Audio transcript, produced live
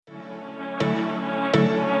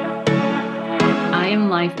am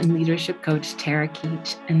life and leadership coach Tara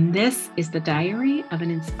Keach, and this is the Diary of an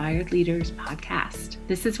Inspired Leaders podcast.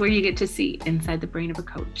 This is where you get to see inside the brain of a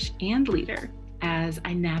coach and leader as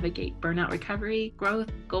I navigate burnout recovery, growth,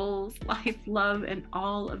 goals, life, love, and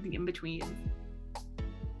all of the in-betweens.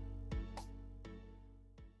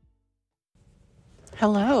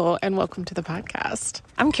 Hello, and welcome to the podcast.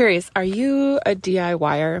 I'm curious, are you a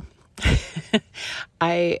DIYer?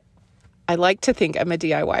 I like to think I'm a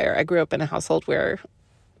DIYer. I grew up in a household where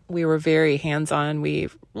we were very hands-on. We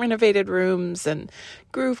renovated rooms and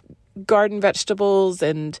grew garden vegetables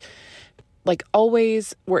and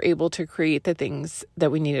always were able to create the things that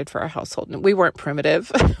we needed for our household. And we weren't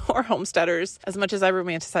primitive or homesteaders. As much as I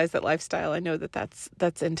romanticize that lifestyle, I know that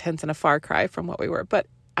that's intense and a far cry from what we were. But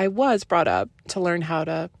I was brought up to learn how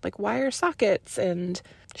to wire sockets and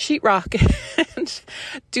sheetrock and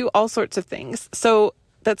do all sorts of things. So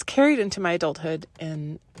that's carried into my adulthood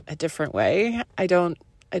in a different way. I don't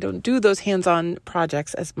do those hands-on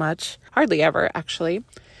projects as much, hardly ever actually,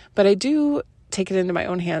 but I do take it into my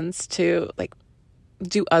own hands to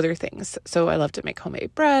do other things. So I love to make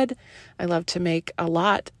homemade bread. I love to make a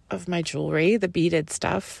lot of my jewelry, the beaded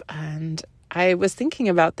stuff. And I was thinking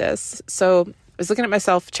about this. So I was looking at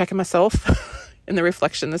myself, checking myself in the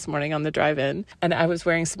reflection this morning on the drive-in. And I was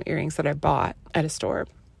wearing some earrings that I bought at a store.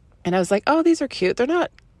 And I was like, oh, these are cute. They're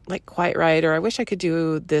not quite right. Or I wish I could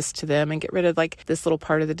do this to them and get rid of this little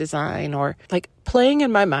part of the design, or playing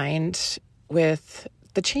in my mind with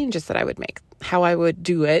the changes that I would make, how I would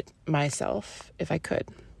do it myself if I could.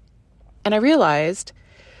 And I realized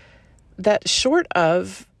that short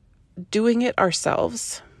of doing it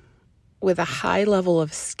ourselves with a high level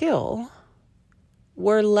of skill,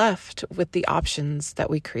 we're left with the options that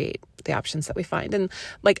we create, the options that we find. And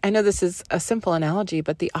I know this is a simple analogy,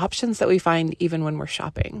 but the options that we find even when we're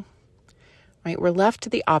shopping, right? We're left to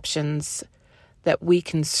the options that we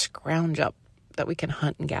can scrounge up, that we can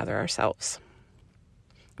hunt and gather ourselves.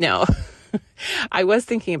 Now, I was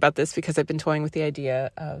thinking about this because I've been toying with the idea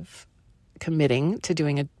of committing to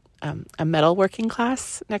doing a metalworking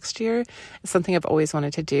class next year. It's something I've always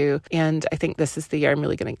wanted to do. And I think this is the year I'm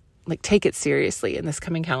really going to take it seriously in this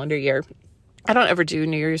coming calendar year. I don't ever do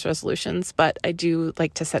New Year's resolutions, but I do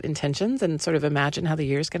like to set intentions and sort of imagine how the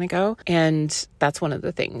year is going to go. And that's one of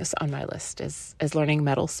the things on my list is learning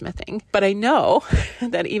metal smithing. But I know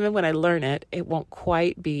that even when I learn it, it won't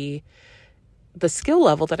quite be the skill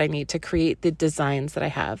level that I need to create the designs that I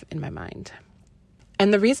have in my mind.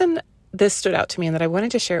 And the reason this stood out to me and that I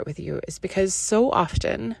wanted to share it with you is because so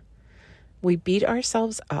often we beat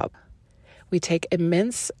ourselves up. We take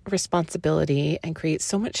immense responsibility and create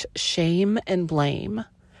so much shame and blame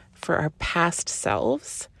for our past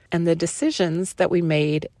selves and the decisions that we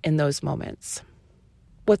made in those moments.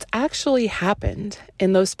 What's actually happened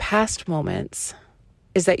in those past moments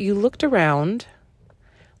is that you looked around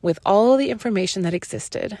with all the information that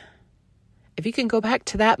existed. If you can go back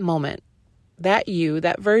to that moment, that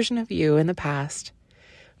version of you in the past,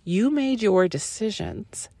 you made your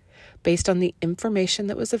decisions based on the information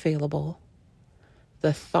that was available,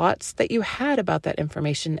 the thoughts that you had about that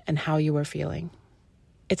information, and how you were feeling.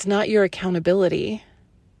 It's not your accountability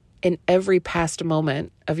in every past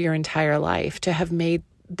moment of your entire life to have made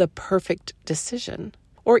the perfect decision,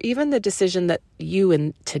 or even the decision that you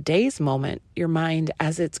in today's moment, your mind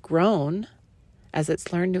as it's grown, as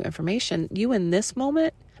it's learned new information, you in this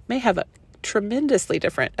moment may have a tremendously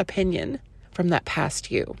different opinion from that past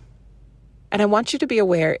you. And I want you to be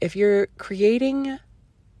aware, if you're creating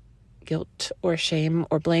guilt or shame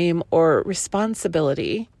or blame or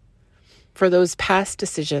responsibility for those past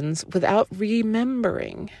decisions without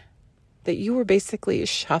remembering that you were basically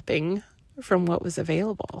shopping from what was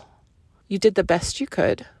available. You did the best you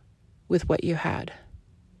could with what you had.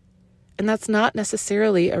 And that's not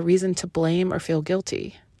necessarily a reason to blame or feel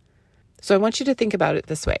guilty. So I want you to think about it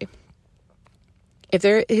this way. If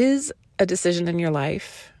there is a decision in your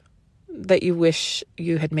life that you wish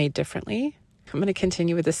you had made differently, I'm going to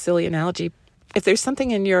continue with this silly analogy. If there's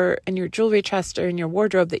something in your jewelry chest or in your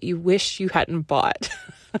wardrobe that you wish you hadn't bought,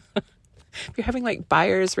 if you're having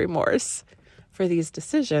buyer's remorse for these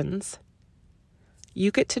decisions,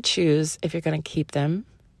 you get to choose if you're going to keep them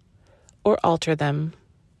or alter them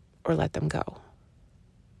or let them go.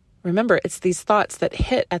 Remember, it's these thoughts that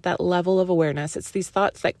hit at that level of awareness. It's these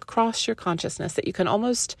thoughts that cross your consciousness that you can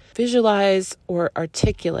almost visualize or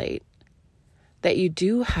articulate that you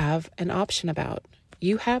do have an option about.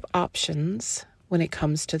 You have options when it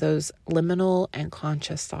comes to those liminal and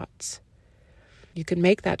conscious thoughts. You can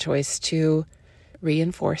make that choice to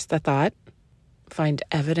reinforce the thought, find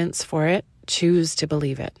evidence for it, choose to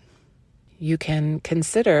believe it. You can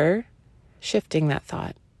consider shifting that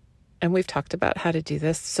thought. And we've talked about how to do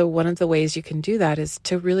this. So one of the ways you can do that is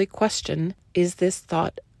to really question, is this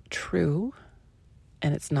thought true?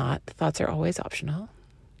 And it's not. Thoughts are always optional.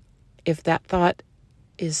 If that thought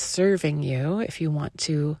is serving you, if you want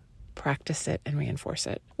to practice it and reinforce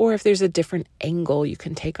it, or if there's a different angle you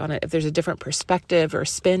can take on it, if there's a different perspective or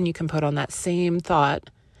spin you can put on that same thought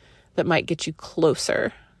that might get you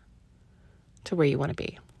closer to where you want to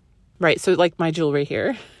be. Right. So like my jewelry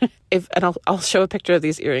here, I'll show a picture of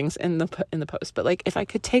these earrings in the post, but like if I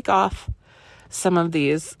could take off some of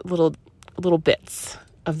these little bits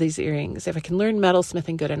of these earrings, if I can learn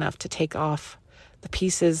metalsmithing good enough to take off the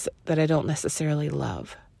pieces that I don't necessarily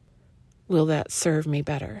love, will that serve me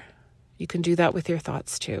better? You can do that with your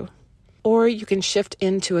thoughts too. Or you can shift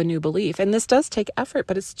into a new belief. And this does take effort,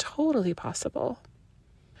 but it's totally possible.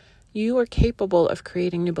 You are capable of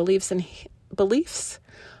creating new beliefs, and beliefs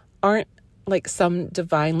aren't like some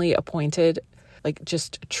divinely appointed, like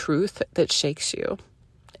just truth that shakes you.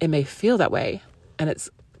 It may feel that way, and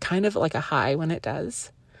it's kind of like a high when it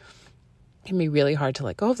does. It can be really hard to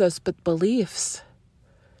let go of those, but beliefs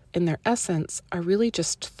in their essence are really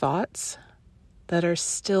just thoughts that are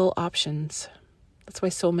still options. That's why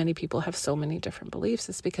so many people have so many different beliefs.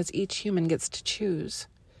 It's because each human gets to choose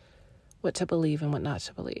what to believe and what not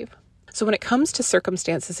to believe. So when it comes to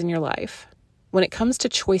circumstances in your life, when it comes to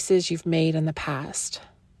choices you've made in the past,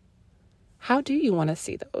 how do you want to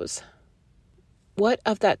see those? What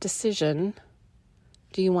of that decision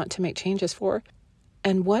do you want to make changes for?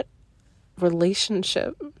 And what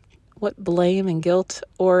relationship, what blame and guilt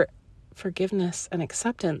or forgiveness and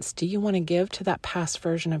acceptance do you want to give to that past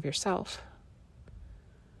version of yourself?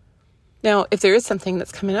 Now, if there is something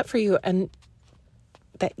that's coming up for you and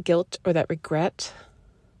that guilt or that regret,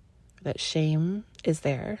 or that shame is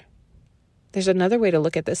there, there's another way to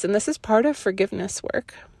look at this. And this is part of forgiveness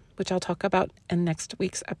work, which I'll talk about in next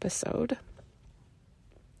week's episode.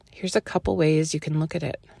 Here's a couple ways you can look at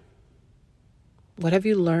it. What have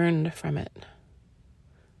you learned from it?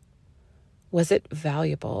 Was it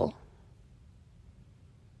valuable?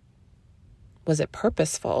 Was it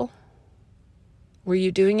purposeful? Were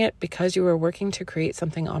you doing it because you were working to create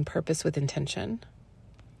something on purpose with intention?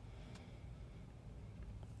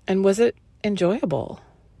 And was it enjoyable?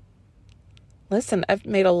 Listen, I've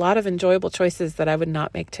made a lot of enjoyable choices that I would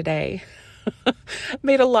not make today.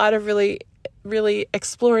 Made a lot of really, really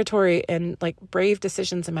exploratory and like brave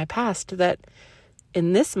decisions in my past that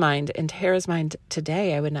in this mind, in Tara's mind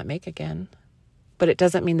today, I would not make again. But it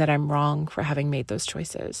doesn't mean that I'm wrong for having made those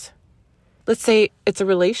choices. Let's say it's a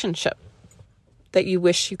relationship that you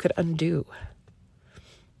wish you could undo.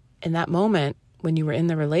 In that moment, when you were in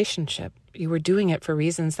the relationship, you were doing it for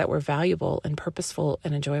reasons that were valuable and purposeful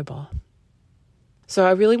and enjoyable. So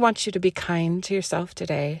I really want you to be kind to yourself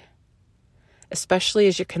today, especially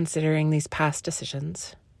as you're considering these past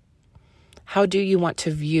decisions. How do you want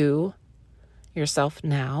to view yourself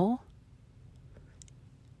now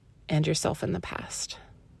and yourself in the past?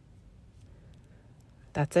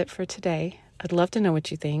 That's it for today. I'd love to know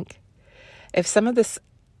what you think. If some of this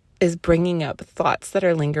is bringing up thoughts that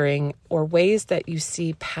are lingering or ways that you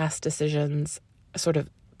see past decisions, sort of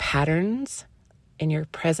patterns in your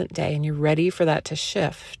present day, and you're ready for that to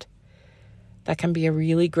shift, that can be a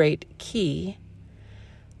really great key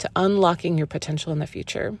to unlocking your potential in the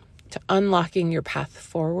future, to unlocking your path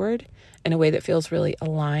forward in a way that feels really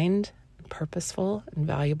aligned, purposeful, and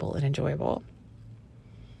valuable and enjoyable.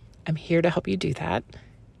 I'm here to help you do that.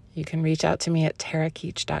 You can reach out to me at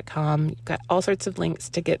tarakeach.com. You've got all sorts of links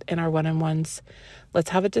to get in our one-on-ones.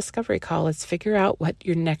 Let's have a discovery call. Let's figure out what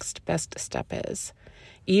your next best step is.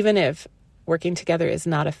 Even if working together is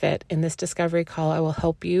not a fit, in this discovery call, I will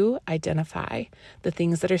help you identify the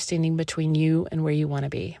things that are standing between you and where you want to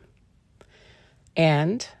be.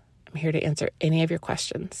 And I'm here to answer any of your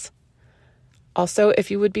questions. Also, if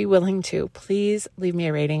you would be willing to, please leave me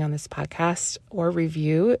a rating on this podcast or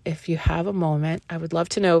review if you have a moment. I would love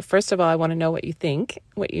to know, first of all, I want to know what you think,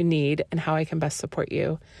 what you need, and how I can best support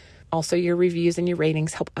you. Also, your reviews and your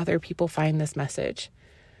ratings help other people find this message.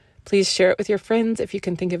 Please share it with your friends if you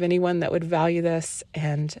can think of anyone that would value this.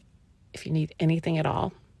 And if you need anything at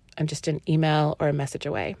all, I'm just an email or a message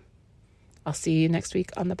away. I'll see you next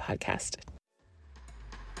week on the podcast.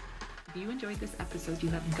 If you enjoyed this episode, you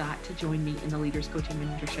have got to join me in the Leaders Coaching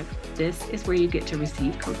Mentorship. This is where you get to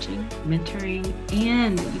receive coaching, mentoring,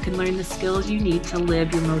 and you can learn the skills you need to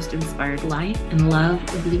live your most inspired life and love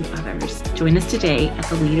leading others. Join us today at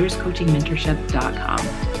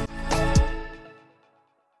theleaderscoachingmentorship.com.